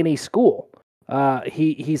 at any school.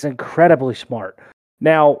 He's incredibly smart.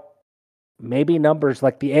 Now, maybe numbers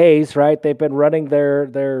like the A's, right? They've been running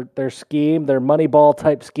their scheme, their Moneyball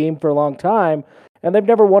type scheme for a long time, and they've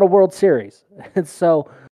never won a World Series. And so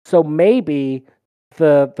maybe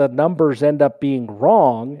the numbers end up being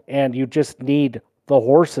wrong and you just need the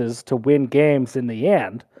horses to win games in the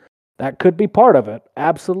end, that could be part of it.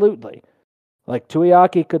 Absolutely. Like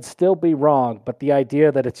Tuiaki could still be wrong, but the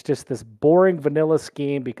idea that it's just this boring vanilla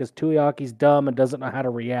scheme because Tuiaki's dumb and doesn't know how to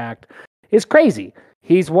react is crazy.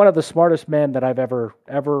 He's one of the smartest men that I've ever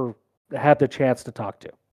had the chance to talk to.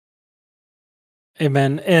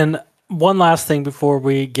 Amen. And one last thing before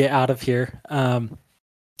we get out of here,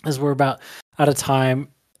 as we're about out of time,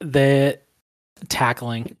 the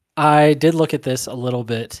tackling. I did look at this a little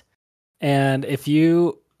bit, and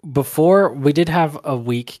before we did have a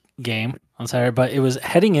weak game on Saturday, but it was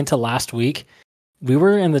heading into last week, we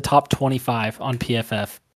were in the top 25 on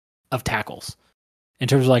PFF of tackles in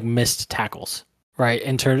terms of like missed tackles, right?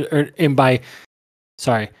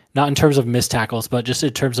 Not in terms of missed tackles, but just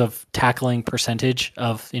in terms of tackling percentage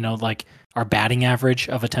of, like our batting average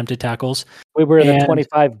of attempted tackles. We were the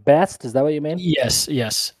 25 best. Is that what you mean?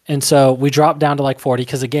 Yes. And so we dropped down to like 40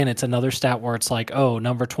 because, again, it's another stat where it's like, oh,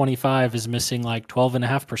 number 25 is missing like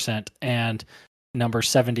 12.5%, and number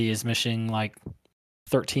 70 is missing like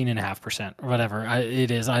 13.5% or whatever it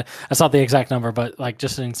is. That's not the exact number, but like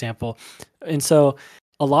just an example. And so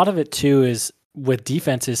a lot of it too is with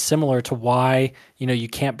defenses similar to why, you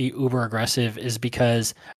can't be uber aggressive, is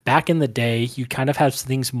because back in the day, you kind of have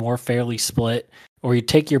things more fairly split, or you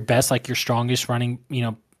take your best, like your strongest running,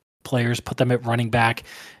 players, put them at running back.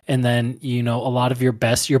 And then, a lot of your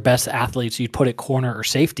best athletes, you'd put at corner or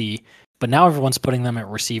safety, but now everyone's putting them at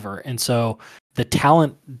receiver. And so the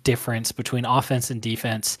talent difference between offense and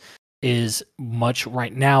defense is much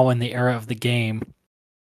right now in the era of the game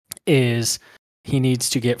is he needs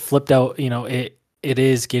to get flipped out. It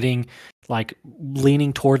is getting like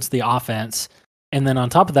leaning towards the offense. And then on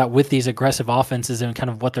top of that, with these aggressive offenses and kind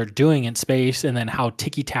of what they're doing in space, and then how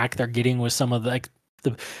ticky-tack they're getting with some of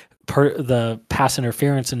the pass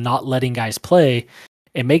interference and not letting guys play,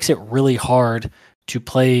 it makes it really hard to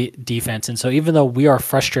play defense. And so even though we are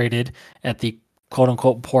frustrated at the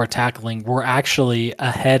quote-unquote poor tackling, we're actually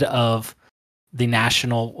ahead of the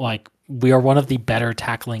national, like we are one of the better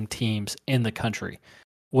tackling teams in the country,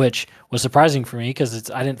 which was surprising for me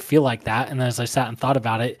because I didn't feel like that. And then as I sat and thought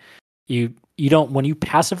about it, you don't, when you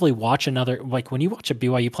passively watch when you watch a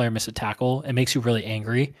BYU player miss a tackle, it makes you really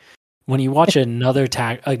angry. When you watch another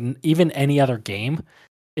even any other game,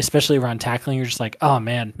 especially around tackling, you're just like, oh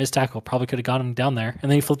man, missed tackle, probably could have got him down there.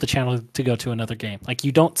 And then you flip the channel to go to another game. Like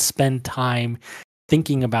you don't spend time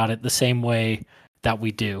thinking about it the same way that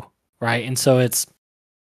we do, right? And so it's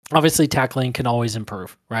obviously tackling can always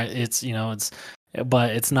improve, right? But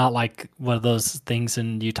it's not like one of those things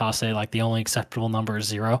in Utah say like the only acceptable number is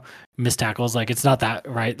 0 missed tackles. Like it's not that,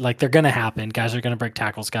 right? Like they're going to happen. Guys are going to break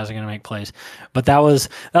tackles. Guys are going to make plays. But that was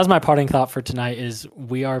my parting thought for tonight is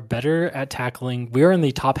we are better at tackling. We are in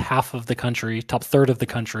the top half of the country, top third of the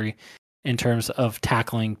country in terms of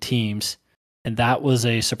tackling teams. And that was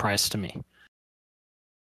a surprise to me.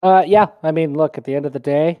 Yeah. I mean, look, at the end of the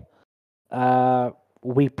day,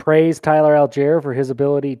 we praise Tyler Algier for his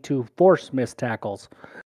ability to force missed tackles.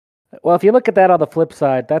 Well, if you look at that on the flip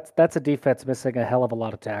side, that's a defense missing a hell of a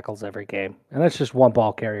lot of tackles every game. And that's just one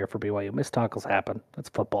ball carrier for BYU. Missed tackles happen. That's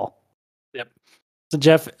football. Yep. So,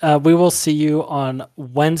 Jeff, we will see you on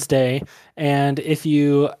Wednesday. And if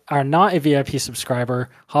you are not a VIP subscriber,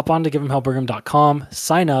 hop on to givehimhellbrigham.com,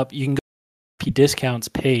 sign up. You can go to the discounts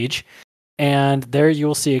page. And there you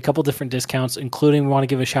will see a couple different discounts, including we want to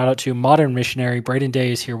give a shout out to Modern Missionary. Braden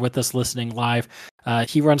Day is here with us listening live.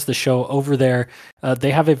 He runs the show over there. They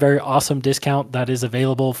have a very awesome discount that is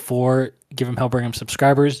available for Give Him Hell Brigham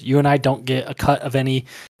subscribers. You and I don't get a cut of any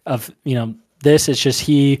of this. It's just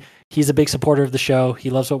he's a big supporter of the show. He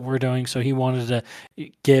loves what we're doing, so he wanted to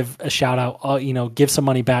give a shout out, give some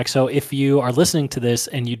money back. So if you are listening to this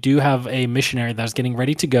and you do have a missionary that's getting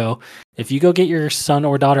ready to go, if you go get your son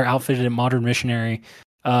or daughter outfitted at Modern Missionary,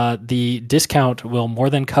 the discount will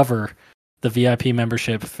more than cover the VIP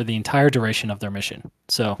membership for the entire duration of their mission.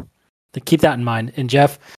 So to keep that in mind. And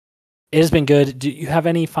Jeff, it has been good. Do you have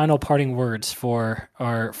any final parting words for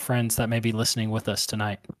our friends that may be listening with us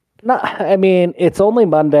tonight? No, I mean, it's only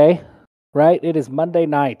Monday, right? It is Monday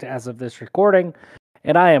night as of this recording,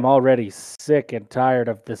 and I am already sick and tired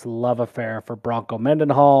of this love affair for Bronco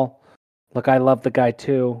Mendenhall. Look, I love the guy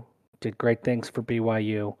too. Did great things for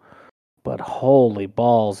BYU, but holy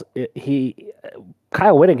balls,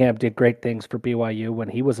 Kyle Whittingham did great things for BYU when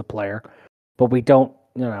he was a player, but we don't,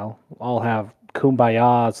 all have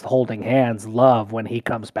kumbayas, holding hands, love when he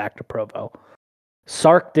comes back to Provo.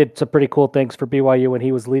 Sark did some pretty cool things for BYU when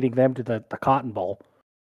he was leading them to the Cotton Bowl.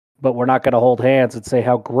 but we're not going to hold hands and say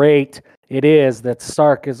how great it is that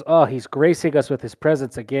Sark is, he's gracing us with his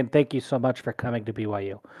presence again. Thank you so much for coming to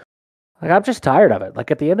BYU. Like, I'm just tired of it.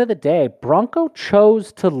 Like, at the end of the day, Bronco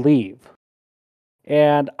chose to leave.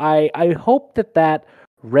 And I hope that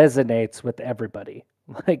resonates with everybody.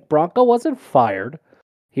 Like, Bronco wasn't fired.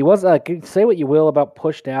 He wasn't, like, say what you will about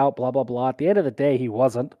pushed out, blah, blah, blah. At the end of the day, he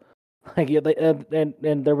wasn't. Like,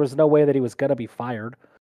 and there was no way that he was going to be fired.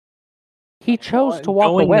 He chose to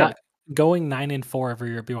walk away. Going 9-4 every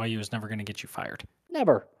year at BYU is never going to get you fired.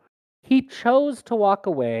 Never. He chose to walk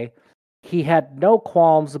away. He had no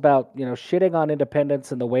qualms about, shitting on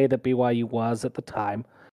independence in the way that BYU was at the time.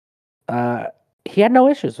 He had no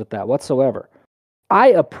issues with that whatsoever. I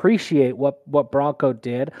appreciate what Bronco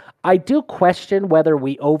did. I do question whether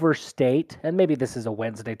we overstate, and maybe this is a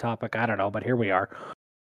Wednesday topic, I don't know, but here we are.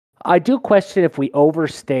 I do question if we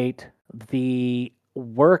overstate the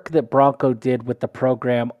work that Bronco did with the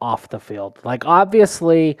program off the field. Like,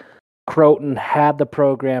 obviously, Croton had the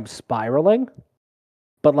program spiraling,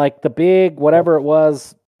 but like the big, whatever it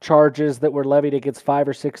was, charges that were levied against 5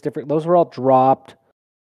 or 6 different, those were all dropped.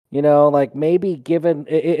 Like, maybe given,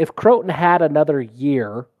 if Croton had another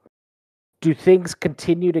year, do things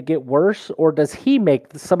continue to get worse, or does he make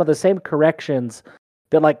some of the same corrections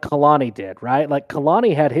that like Kalani did, right? Like,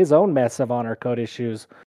 Kalani had his own mess of honor code issues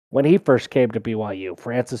when he first came to BYU.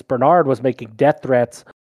 Francis Bernard was making death threats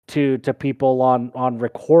to people on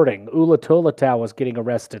recording. Ula Tolatow was getting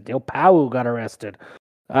arrested. Neil Pau got arrested.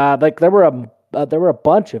 Like, there were a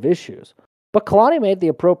bunch of issues. But Kalani made the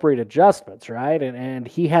appropriate adjustments, right? And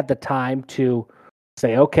he had the time to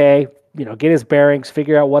say, okay, get his bearings,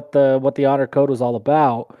 figure out what the honor code was all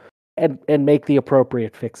about, and make the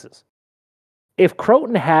appropriate fixes. If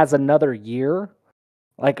Croton has another year,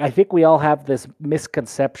 like, I think we all have this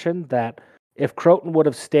misconception that if Croton would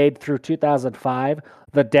have stayed through 2005,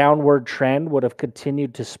 the downward trend would have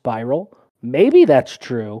continued to spiral. Maybe that's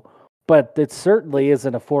true, but it certainly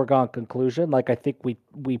isn't a foregone conclusion. Like, I think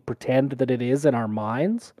we pretend that it is in our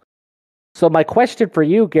minds. So my question for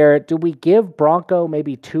you, Garrett, do we give Bronco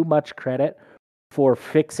maybe too much credit for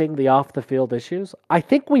fixing the off the field issues? I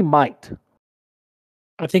think we might.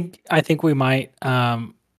 I think we might.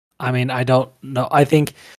 I don't know. I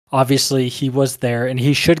think obviously he was there and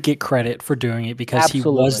he should get credit for doing it because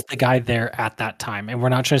Absolutely. He was the guy there at that time. And we're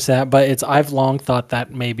not trying to say that, but I've long thought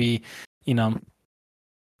that maybe,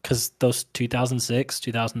 because those 2006,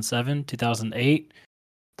 2007, 2008,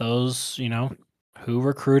 those, who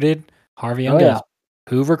recruited Harvey Young,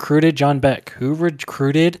 who recruited John Beck, who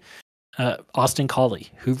recruited Austin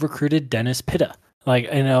Collie, who recruited Dennis Pitta. Like,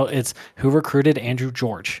 it's who recruited Andrew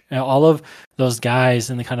George. All of those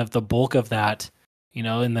guys and the kind of the bulk of that,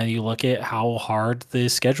 and then you look at how hard the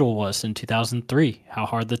schedule was in 2003, how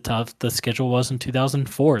hard the schedule was in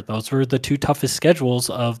 2004. Those were the 2 toughest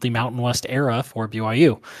schedules of the Mountain West era for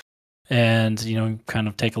BYU. And, kind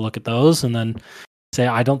of take a look at those and then say,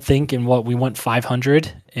 I don't think we went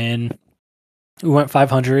 500 in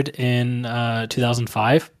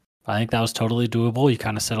 2005. I think that was totally doable. You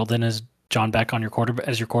kind of settled in as John Beck on your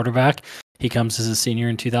quarterback. He comes as a senior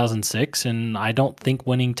in 2006, and I don't think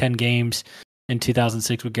winning 10 games in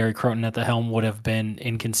 2006 with Gary Croton at the helm would have been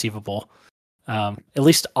inconceivable. At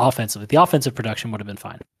least offensively, the offensive production would have been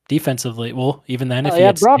fine. Defensively, well, even then, if he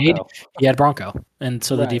had Bronco, and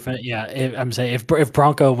so the defense, I'm saying if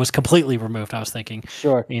Bronco was completely removed, I was thinking,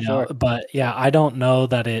 sure, but yeah, I don't know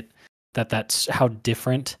that's how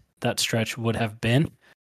different that stretch would have been.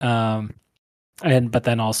 But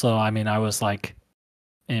then also, I was like,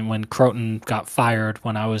 and when Croton got fired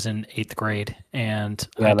when I was in 8th grade, and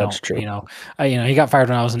that's true. He got fired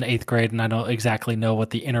when I was in 8th grade, and I don't exactly know what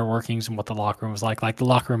the inner workings and what the locker room was like. Like, the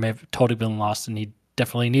locker room may have totally been lost, and he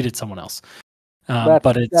definitely needed someone else.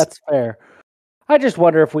 That's fair. I just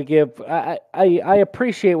wonder if we give. I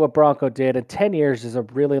appreciate what Bronco did, and 10 years is a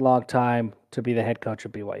really long time to be the head coach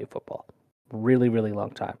of BYU football. Really, really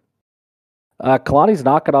long time. Kalani's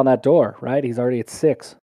knocking on that door, right? He's already at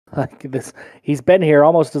 6. Like this, he's been here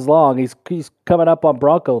almost as long. He's coming up on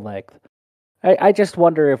Bronco length. I just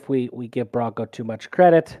wonder if we give Bronco too much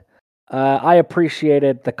credit. I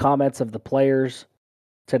appreciated the comments of the players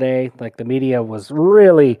today. Like, the media was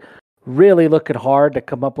really, really looking hard to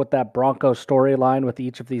come up with that Bronco storyline with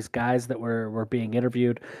each of these guys that were being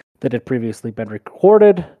interviewed that had previously been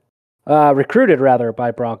recruited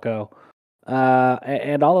by Bronco.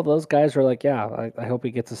 And all of those guys were like, yeah, I hope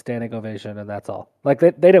he gets a standing ovation, and that's all. Like,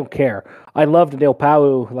 they don't care. I loved Neil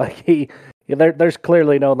Pau. Like, there's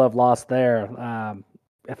clearly no love lost there.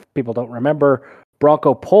 If people don't remember,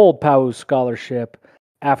 Bronco pulled Pau's scholarship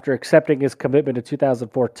after accepting his commitment in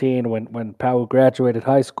 2014 when Pau graduated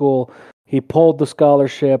high school. He pulled the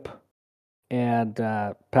scholarship, and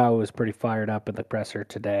Pau was pretty fired up in the presser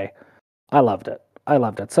today. I loved it.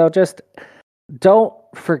 So just don't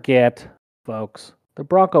forget, folks, the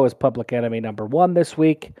Bronco is public enemy number one this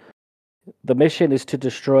week. The mission is to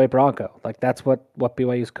destroy Bronco. Like, that's what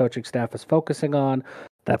BYU's coaching staff is focusing on.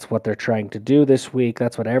 That's what they're trying to do this week.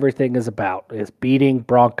 That's what everything is about, is beating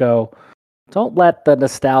Bronco. Don't let the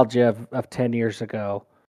nostalgia of 10 years ago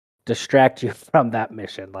distract you from that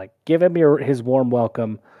mission. Like, give him his warm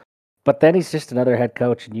welcome, but then he's just another head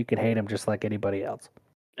coach, and you can hate him just like anybody else.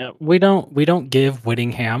 We don't give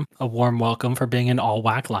Whittingham a warm welcome for being an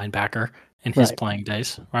all-WAC linebacker in his playing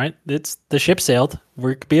days, right? It's the ship sailed.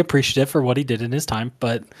 We could be appreciative for what he did in his time,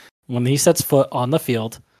 but when he sets foot on the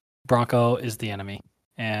field, Bronco is the enemy,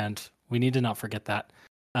 and we need to not forget that.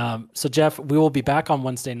 So, Jeff, we will be back on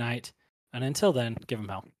Wednesday night, and until then, give him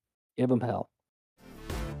hell. Give him hell.